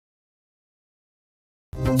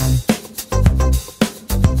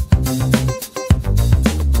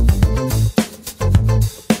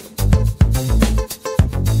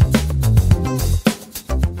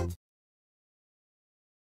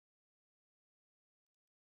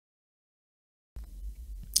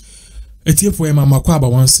It's here for my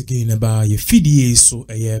makwaba once again about your video so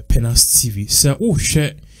a Pinax TV. So oh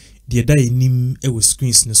share the day nim e was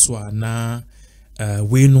screens ne so na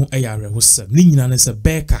we no ayare was nyina na se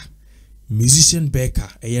Becca musician Becca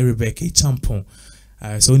Rebecca Champon.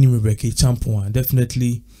 So ni Rebecca Champon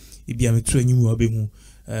definitely it be am tru anyim we hu.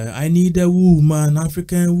 I need a woman,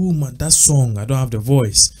 African woman. That song I don't have the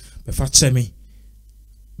voice. But for me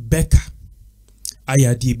Becca I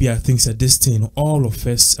think that this thing, all of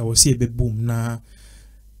us, I will say a bit boom now.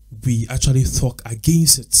 We actually talk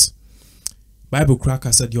against it. Bible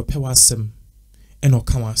cracker said your power sem and or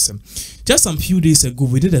come sem. Just some few days ago,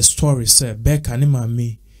 we did a story, said Becca and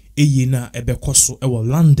me, Eyina Ebekoso,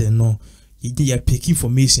 London, no, you pick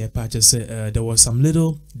information about just there was some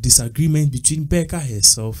little disagreement between Becca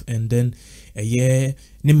herself and then a year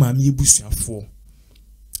Nimami Busia 4.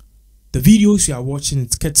 The videos you are watching,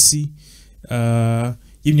 it's courtesy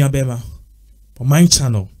give me a bema on my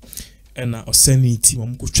channel and I send me team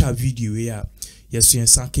I'm go try video here. Yes, you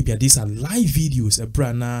can keep these are live videos. A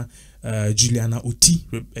brana Juliana Oti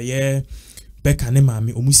Becca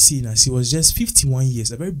Nemami Omusina. She was just 51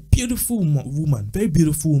 years, a very beautiful woman, very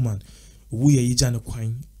beautiful woman. We are Ijana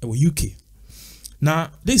Quine UK. Now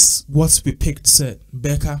this what we picked said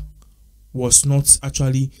Becca was not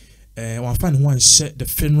actually one share the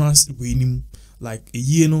funerals winning like a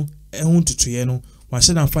year no to one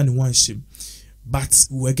share and find one ship. But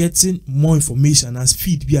we're getting more information as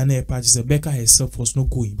feed be an air patches. Becca herself was not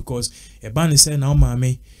going because a band said now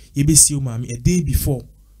mammy you be see mommy a day before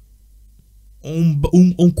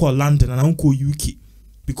uncle London and uncle UK.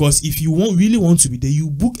 Because if you really want to be there, you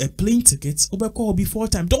book a plane ticket or before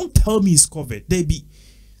time. Don't tell me it's covered.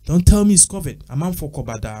 Don't tell me it's covered. I'm on for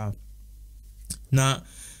Kobada. Now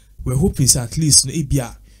we're hoping at least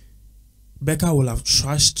Becca will have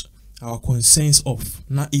trashed our concerns off.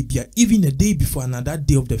 Now even the day before another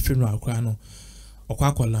day of the funeral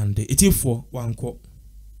or land. It is for one quote.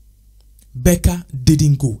 Becca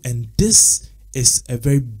didn't go, and this is a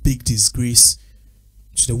very big disgrace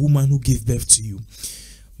to the woman who gave birth to you.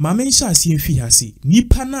 Mama sha si mfi ha si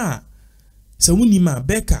nipa na se wunima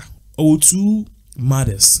Becca or two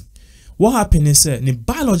mothers. What happened is the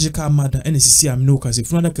biological mother and the sisi am no cause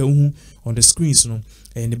if not on the screens no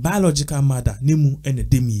and the biological mother nemu and the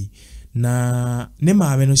demi na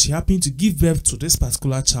nema when she happened to give birth to this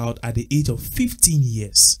particular child at the age of 15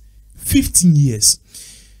 years. 15 years.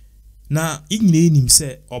 Na igne nim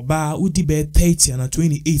say oba udi be 30 and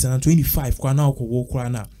 28 and 25 kwa na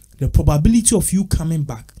okwo na the probability of you coming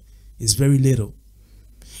back is very little.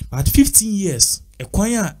 But at 15 years, a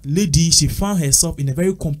quiet lady, she found herself in a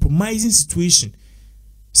very compromising situation.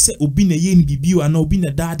 Say obina yen bibiu and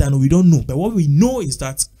obina dad and we don't know. But what we know is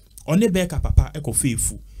that Becca papa eko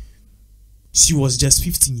faithful. She was just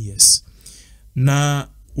 15 years. Na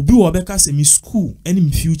ubi wa Becca se mi school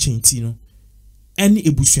any future intino. Any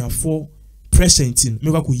ebusian for present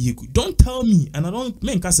don't tell me, and I don't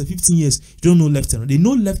mean cause 15 years you don't know left and right. They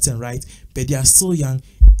know left and right, but they are still young,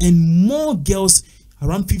 and more girls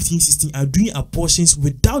around 15, 16 are doing abortions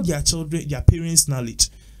without their children, their parents' knowledge.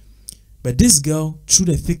 But this girl, through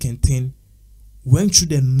the thick and thin, went through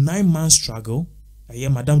the 9-month struggle. I hear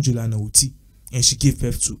Madame Juliana Uti, and she gave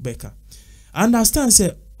birth to Becca. I understand,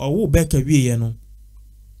 say, oh Becca, we no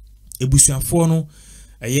ebusian for no.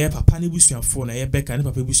 Papa ni busuan phone Becca ni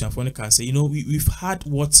papa busuan phone can say, you know, we've had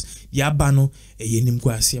what yabano nim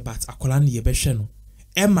kwase but akola ni yebehwe no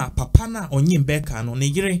Emma papa na onye Becca no ne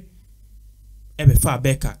yire fa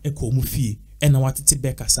Becca eko mu fie na watete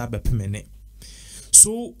Becca sa bepemene.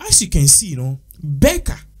 So as you can see, you know,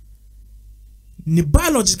 Becca ni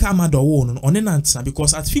biological mother won on an answer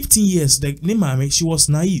because at 15 years the mama she was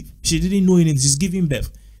naive. She didn't know anything. She's giving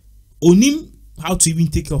birth. Onim how to even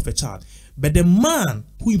take care of a child. But the man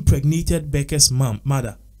who impregnated Becca's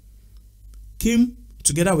mother came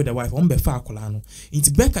together with the wife on Befa Kolano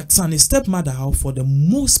into Becca's son, a stepmother for the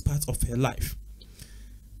most part of her life.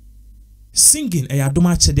 Singing a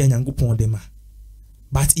Yadoma Chede Nyangupon Dema.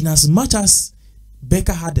 But in as much as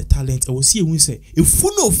Becca had the talent, I will see when say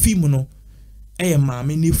Efunu Fimono a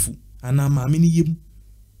mami nefu and a mami yim.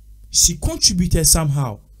 She contributed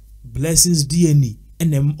somehow. Blessings DNA.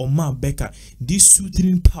 And then Oma Becca, this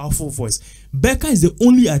soothing, powerful voice. Becca is the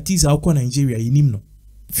only artist out of Nigeria in him no.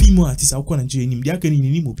 Female artist out of Nigeria in him. They are going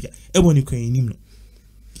in him up here. Everyone can in him no.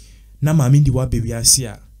 Now, my mindi wa baby I see.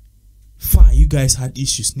 Fine, you guys had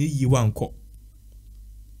issues. Ne you want call.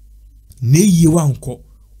 ne ye wanko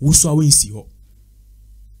wuso awensi ho.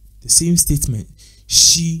 The same statement,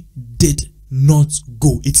 she did not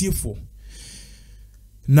go. It's here for.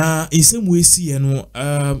 Now, in some way, see, you know,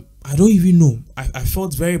 I don't even know. I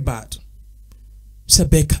felt very bad. Say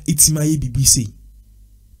Becca, it's my BBC.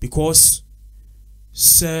 Because,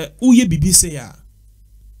 say, uye BBC ya.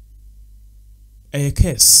 A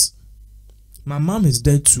curse. My mom is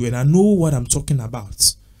dead too, and I know what I'm talking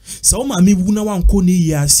about. So, mami wuna wanko ni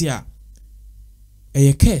yasia.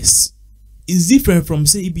 A curse is different from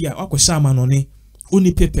say ibia wako shaman one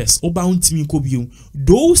only papers oba untimi kobium.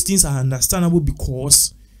 Those things are understandable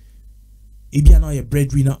because ibia now a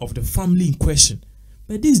breadwinner of the family in question.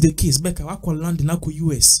 But this is the case. Becca wako London wako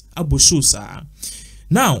US abo show sir.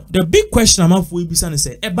 Now the big question I'm for ibisa is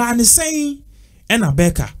say eba ne saying ena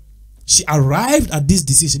Becca she arrived at this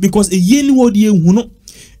decision because a yeni wodi ehuno.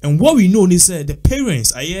 And what we know is the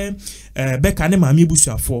parents Becca and mami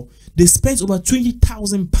busuafo they spent over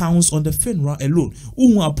 £20,000 on the funeral alone.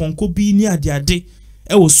 Upon kobi near Dẹ.ad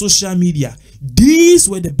was social media. These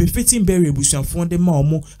were the befitting burial busuafo the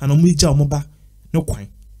mamo and omija omoba. No quine.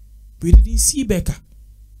 We didn't see Becca.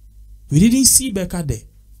 We didn't see Becca there.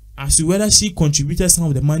 As to whether she contributed some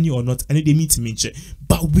of the money or not, I need me to mention.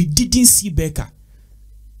 But we didn't see Becca.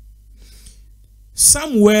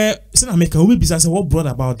 Somewhere, what brought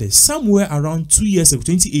about this? Somewhere around 2 years ago,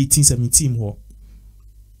 2018-17,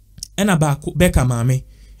 and about Becca mame,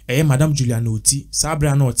 Madam Juliana Oti,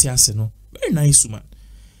 Sabra no Tiaseno, very nice woman.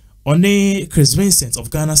 On a Chris Vincent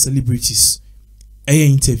of Ghana Celebrities,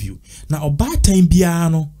 interview. Now, about time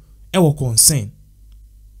biano, ewo concern.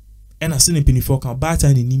 And I seen a penny for about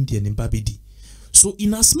time in India and in Babidi. So,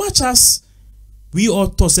 in as much as we all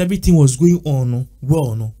thought everything was going on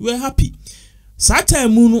well, no, we were happy. Sata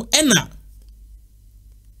munu ena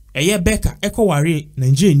Becca eko ware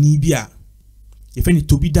Nigeria ni bia Efunu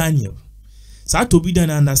Toby Daniel. Sa Toby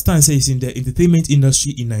Daniel understands says in the entertainment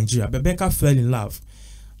industry in Nigeria. But Becca fell in love.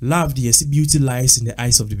 Love, the beauty lies in the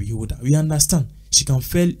eyes of the beholder. We understand. She can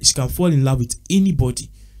fall in love with anybody.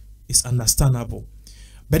 It's understandable.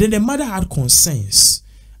 But then the mother had concerns.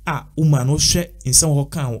 No share in some of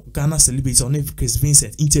Ghana celebrities on Chris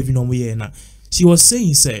Vincent interview no way na. She was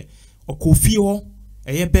saying say Okofio,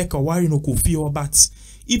 Becca worry no Okofio, but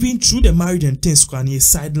even through the married and things can ye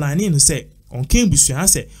sideline in say on Cambridge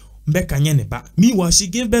say Becca nyene ba. Meanwhile, she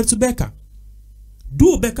gave birth to Becca.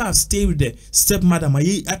 Do Becca stay with the stepmother my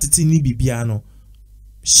attitude ni bibiano?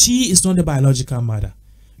 She is not the biological mother.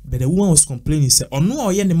 But the woman was complaining say no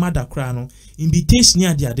or the mother cry no invitation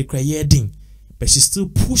near the cry ding. But she still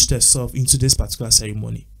pushed herself into this particular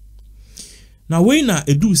ceremony. Now when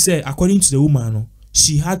Edu said according to the woman no,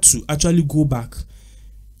 she had to actually go back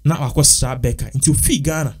now akostra Becca into Fee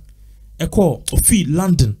Ghana, Eko or Fee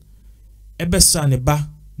London, Ebesa ne ba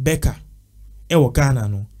Becca, Ewo Ghana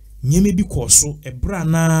no, Nyeme bi koso ebra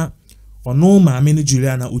na ono maame no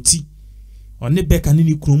Juliana Oti, one Becca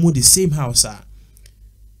ni kromo the same house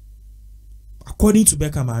According to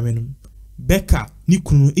Becca maame no, Becca ni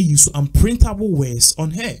kromo use unprintable words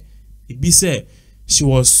on her. It be said she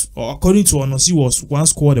was, or according to her, she was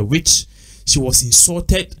once called a witch. She was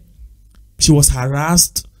insulted, she was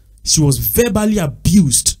harassed, she was verbally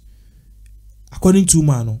abused. According to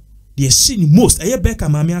Mano, the most Becca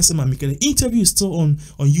mami ase mami the interview is still on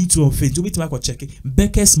YouTube and Facebook. Wait till I check it.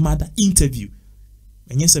 Becca's mother interview.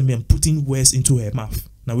 And yes, I'm putting words into her mouth.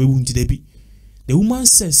 Now we won't be. The woman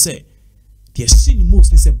says the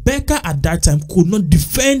most is Becca at that time could not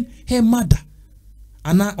defend her mother.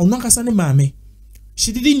 And now mami,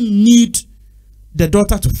 she didn't need the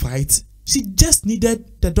daughter to fight. She just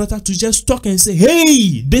needed the daughter to just talk and say,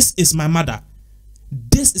 hey, this is my mother.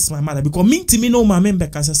 This is my mother. Because me to me no my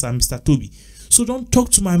Becca says Mr. Toby. So don't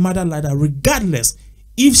talk to my mother like that, regardless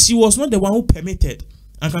if she was not the one who permitted.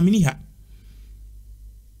 And Kamini her.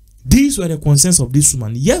 These were the concerns of this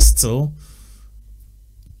woman. Yes, still,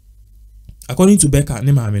 according to Becca,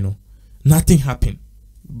 nothing happened.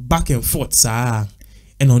 Back and forth, sir.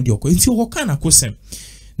 And on the occasion.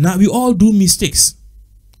 Now we all do mistakes.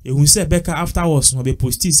 When say Becca afterwards, no be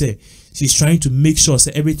posted say she's trying to make sure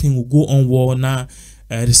say everything will go on well. Now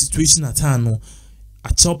the situation at hand, no,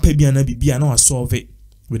 at top baby and baby, I know I solve it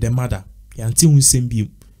with the mother. Until we same view,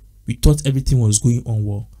 we thought everything was going on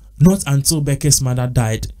well. Not until Becca's mother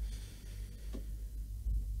died.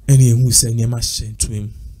 And he said, "Nema sent to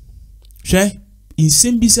him." Share in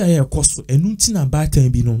same busy here cost and nothing about time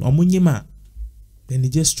be known. Omunyema. Then they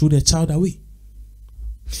just threw the child away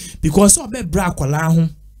because so be bra kwala ho.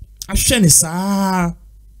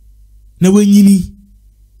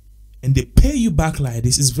 And they pay you back like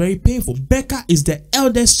this is very painful. Becca is the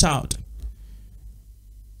eldest child.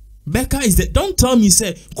 Becca is the. Don't tell me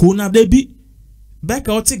say Kona baby.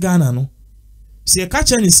 Becca oti Ghana no. Say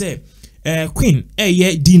catch and say Queen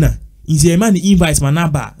yeah dinner. In the man invites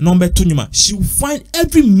manaba number 2 nyuma. She will find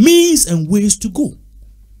every means and ways to go.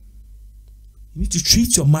 You need to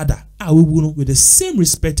treat your mother with the same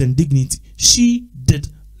respect and dignity. She did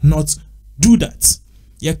not do that.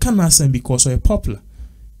 You can't ask them because you're popular.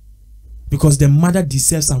 Because the mother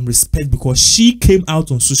deserves some respect because she came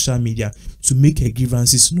out on social media to make her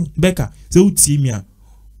grievances known. Becca, say utimia,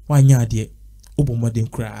 wanya de, obomodem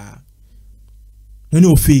kra.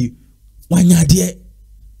 No fe, wanya de.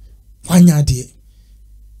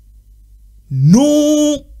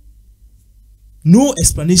 No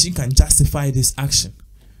explanation can justify this action.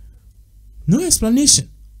 No explanation.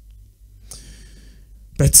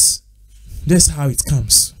 But that's how it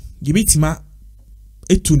comes. You beat him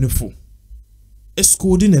etunefo.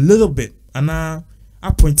 Scolding a little bit and I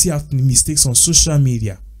pointing out mistakes on social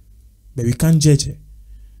media. But we can't judge her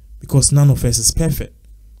because none of us is perfect.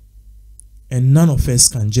 And none of us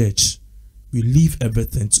can judge. We leave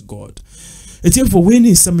everything to God. It's for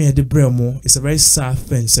winning some of the Bremo. It's a very sad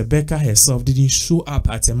thing. So Becca herself didn't show up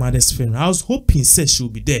at her mother's funeral. I was hoping said she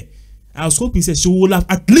would be there. I was hoping said she would have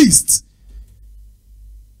at least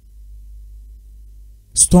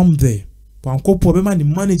stormed there. But the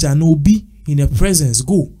manager no be in her presence.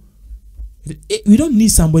 Go. We don't need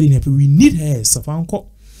somebody in her. We need her herself.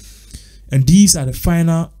 And these are the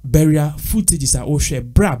final burial footages that Oshe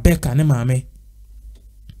bra Becca ne mame.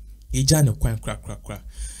 Ejane kwan kra.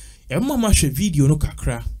 Mama show video no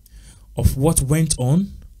kakra of what went on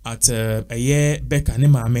at a year Becca ne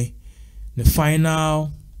mame. The final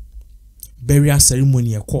burial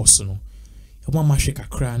ceremony course no. Mama show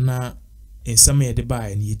kakra na in some ye de buy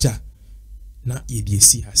and yeja na ye de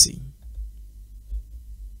see her saying.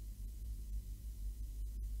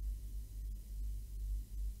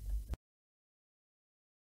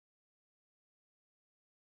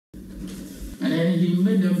 And then he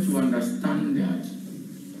made them to understand that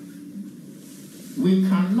we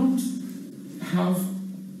cannot have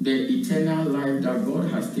the eternal life that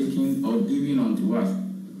God has taken or given unto us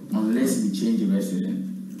unless we change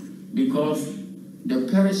resident. Because the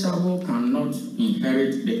perishable cannot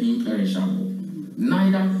inherit the imperishable.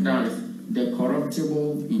 Neither does the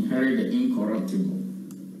corruptible inherit the incorruptible.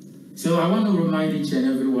 So I want to remind each and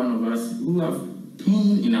every one of us who have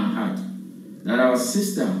pain in our heart that our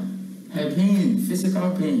sister, her pain,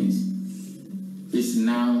 physical pains, is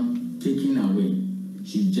now taken away.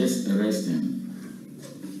 She's just resting.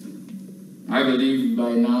 I believe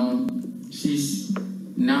by now she's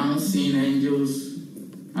now seeing angels.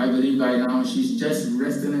 I believe by now she's just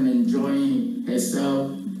resting and enjoying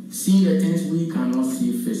herself, seeing the things we cannot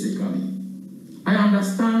see physically. I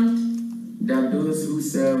understand that those who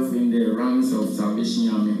serve in the ranks of Salvation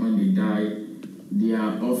Army, when they die, they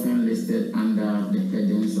are often listed under the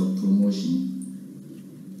headings of promotion.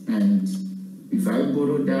 And if I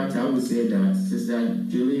borrow that, I would say that Sister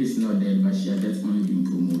Julie is not dead, but she has just only been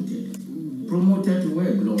promoted. Promoted to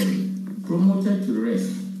where? Glory. Promoted to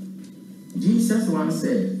rest. Jesus once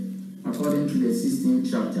said, according to the 16th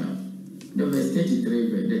chapter, the verse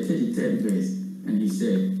 33, the 33rd verse, and he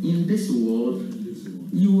said, in this world,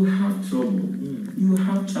 you will have trouble, you will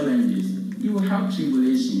have challenges, you will have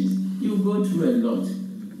tribulations, you will go through a lot.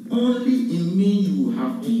 Only in me you will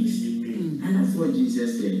have peace. And that's what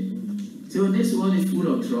Jesus said. So this world is full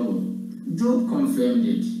of trouble. Job confirmed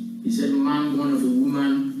it. He said, man born of a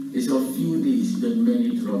woman is of few days, but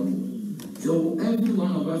many trouble. So every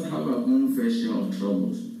one of us have our own fair share of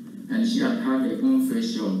troubles. And she had had her own fair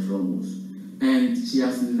share of troubles. And she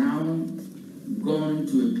has now gone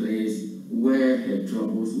to a place where her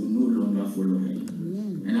troubles will no longer follow her.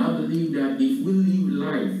 And I believe that if we live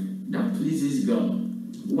life that pleases God,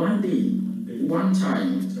 one day, one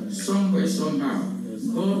time, somewhere, somehow,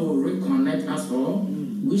 God will reconnect us all.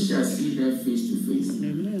 We shall see them face to face.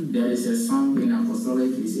 There is a song in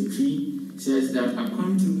Apostolic, it's a tree, says that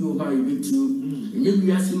according to you, how you be to, and if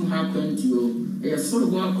we ask him how according to you, a sort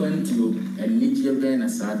of according to you, and need your brain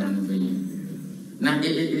aside and obey. Now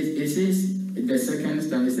it says the second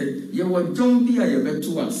stand, it said, you were don't be a bet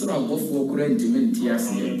to us, sort of go for current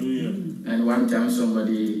and one time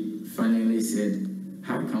somebody finally said,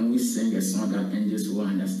 how can we sing a song that angels will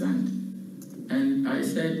understand? And I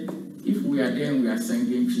said, if we are there and we are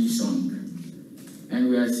singing tree song, and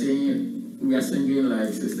we are singing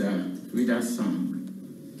like Sister Frida's song,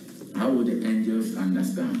 how would the angels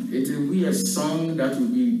understand? It will be a song that will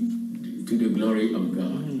be to the glory of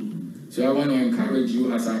God. So I want to encourage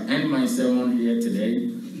you as I end my sermon here today,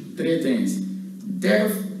 3 things.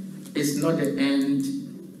 Death is not the end,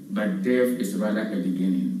 but death is rather a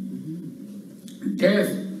beginning.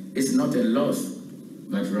 Death is not a loss,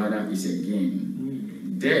 but rather is a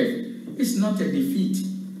gain. Death is not a defeat,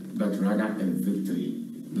 but rather a victory.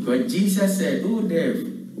 Because Jesus said, "Oh death,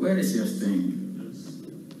 where is your sting?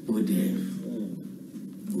 Oh death,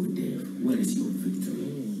 oh death, where is your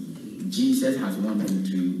victory?" Jesus has won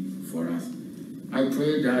victory for us. I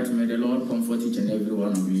pray that may the Lord comfort each and every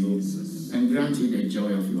one of you and grant you the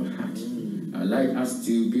joy of your heart. I'd like us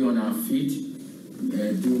to be on our feet,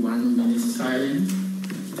 do 1 minute silence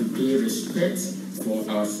to pay respect for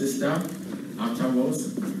our sister.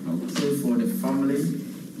 Afterwards, I'll pray for the family,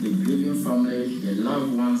 the grieving family, the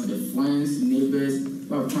loved ones, the friends, neighbors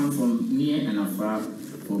who have come from near and afar,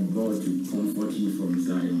 for God to comfort you from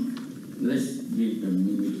Zion. Let's give a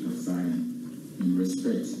minute of silence in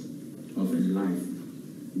respect of a life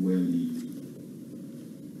well lived.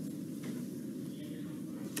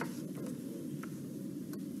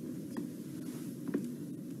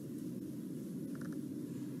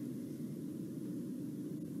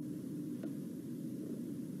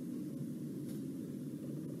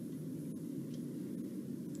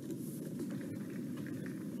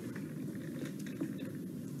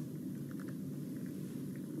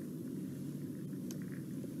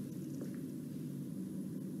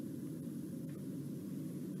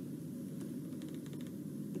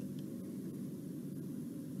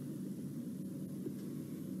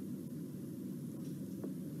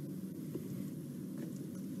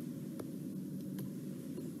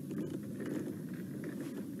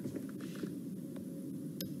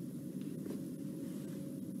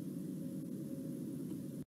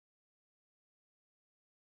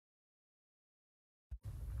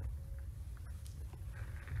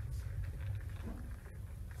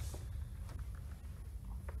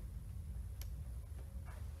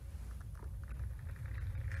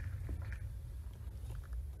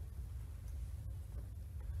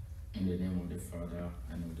 In the name of the Father,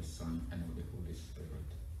 and of the Son, and of the Holy Spirit.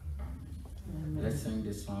 Amen. Let's sing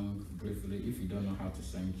this song briefly. If you don't know how to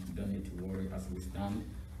sing, you don't need to worry as we stand.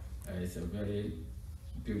 It's a very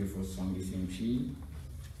beautiful song. It's in P.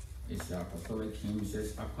 It's an apostolic hymn. It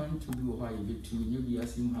says, "According to you, why you get to you, be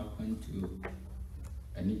as him according to you.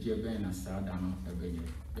 And if you're being a sad and a baby,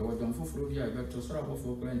 there was one for Frudia, but to sort of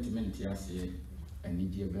for granted, and if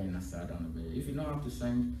you're being a sad and a baby. If you know how to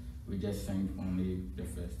sing, we just sang only the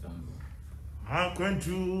first stanza. I'm going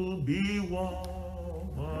to be one.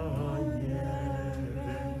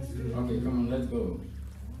 Okay, come on, let's go.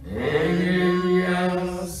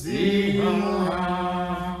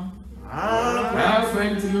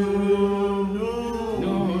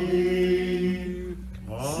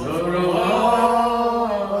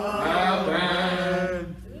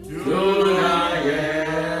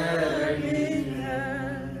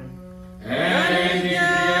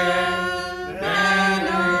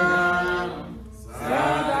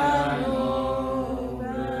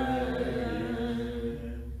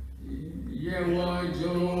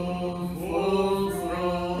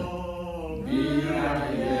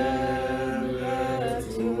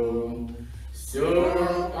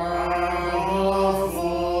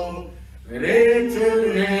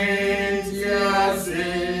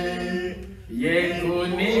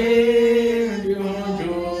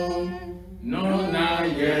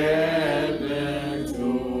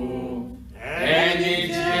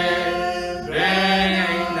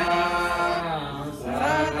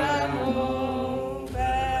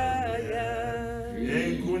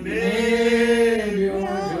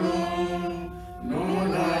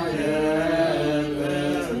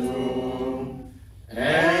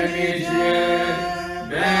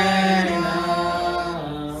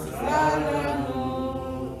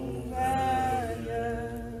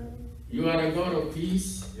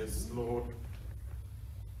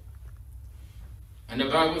 And the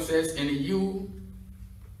Bible says, in you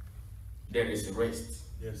there is rest.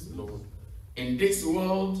 Yes, Lord. In this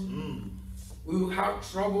world, we will have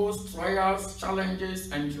troubles, trials, challenges,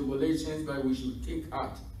 and tribulations, but we should take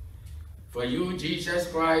heart. For you, Jesus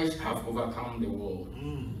Christ, have overcome the world.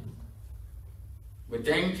 We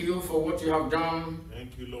thank you for what you have done.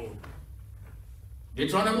 Thank you, Lord.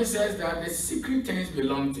 Deuteronomy says that the secret things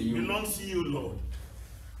belong to you. Belongs to you, Lord.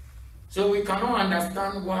 So we cannot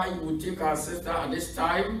understand why you would take our sister at this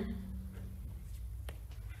time.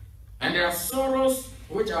 And there are sorrows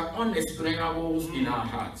which are unexplainable in our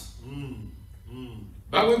hearts.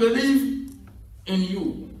 But we believe in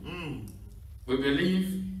you. We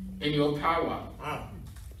believe in your power.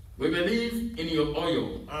 We believe in your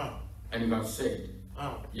oil. And you have said,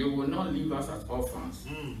 you will not leave us as orphans.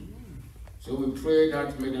 So we pray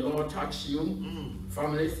that may the Lord touch you,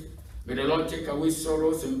 families. May the Lord take away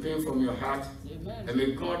sorrows and pain from your heart. Amen. And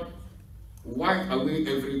may God wipe away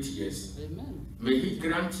every tears. Amen. May He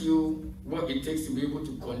grant you what it takes to be able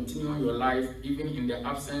to continue your life, even in the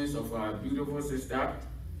absence of our beautiful sister,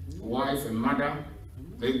 wife, and mother.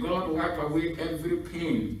 May God wipe away every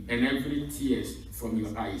pain and every tears from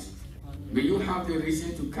your eyes. May you have the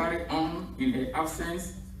reason to carry on in her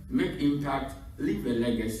absence, make impact, leave a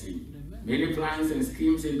legacy. May the plans and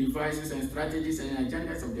schemes and devices and strategies and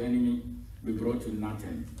agendas of the enemy be brought to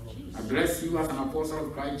nothing. I bless you as an apostle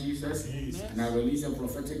of Christ Jesus, and I release a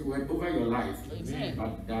prophetic word over your life.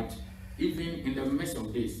 But that even in the midst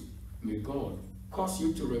of this, may God cause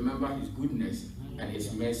you to remember His goodness and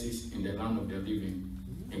His mercies in the land of the living.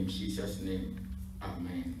 In Jesus' name,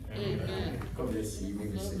 amen. Amen. God bless you. You may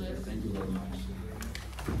be seated. Thank you very much.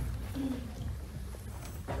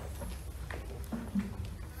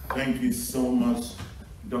 Thank you so much,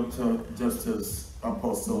 Dr. Justice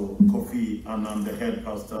Apostle Kofi Annan, the head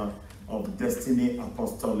pastor of Destiny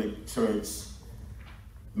Apostolic Church.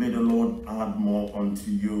 May the Lord add more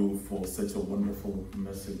unto you for such a wonderful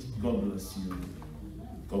message. God bless you.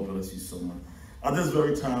 God bless you so much. At this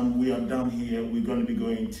very time, we are done here. We're going to be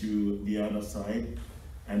going to the other side.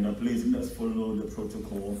 And please, let's follow the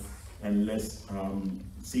protocol and let's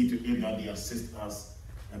see to it that they assist us.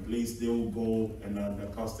 And please, they will go and the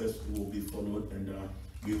pastors will be followed and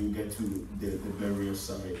we will get to the burial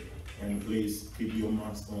side. And please keep your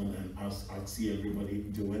mask on and as I see everybody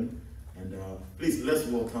doing. And please, let's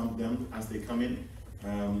welcome them as they come in.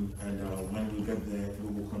 When we get there,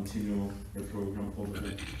 we will continue the program over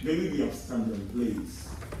there. May we be upstanding, please.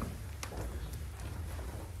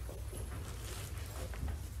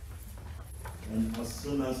 And as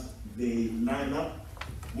soon as they line up,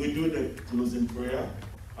 we do the closing prayer.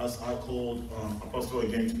 As I called Apostle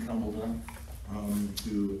again to come over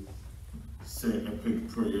to say a quick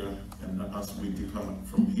prayer, and as we depart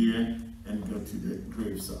from here and go to the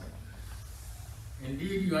graveside.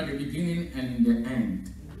 Indeed, you are the beginning and the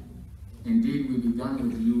end. Indeed, we began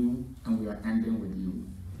with you and we are ending with you.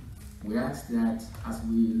 We ask that as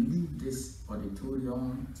we leave this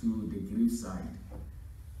auditorium to the graveside,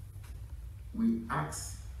 we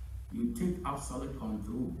ask you take absolute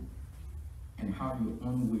control and have your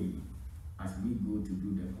own way as we go to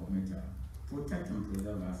do the committal. Protect and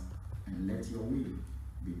preserve us and let your will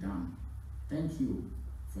be done. Thank you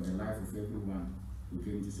for the life of everyone who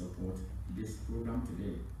came to support this program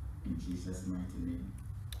today. In Jesus' mighty name,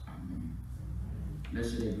 amen.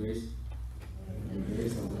 Let's share the grace. The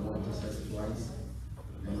grace of the Lord Jesus Christ,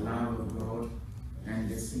 the love of God, and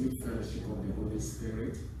the sweet fellowship of the Holy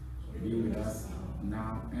Spirit be with us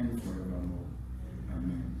now and forevermore.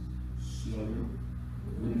 Amen. Surely,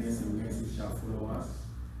 goodness and mercy shall follow us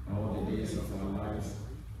all the days of our lives,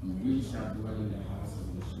 and we shall dwell in the house of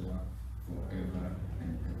Yeshua forever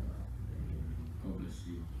and ever. God bless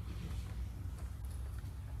you.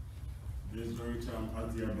 This very time,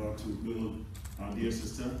 as they are about to build our dear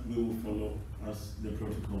sister, we will follow as the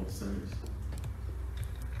protocol says.